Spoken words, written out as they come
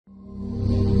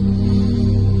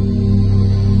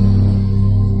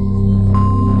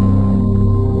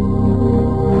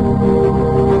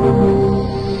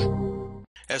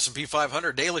S&P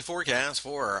 500 daily forecast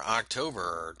for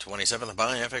October 27th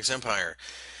by FX Empire.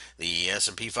 The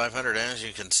S&P 500, as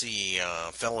you can see,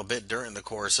 fell a bit during the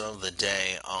course of the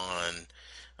day on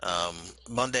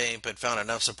Monday, but found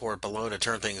enough support below to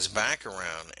turn things back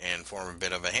around and form a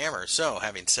bit of a hammer. So,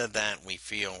 having said that, we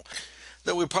feel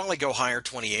that we probably go higher.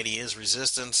 2080 is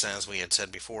resistance, as we had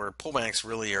said before. Pullbacks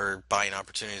really are buying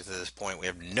opportunities at this point. We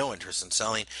have no interest in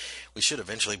selling. We should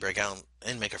eventually break out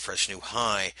and make a fresh new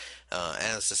high,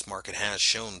 as this market has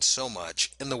shown so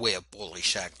much in the way of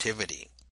bullish activity.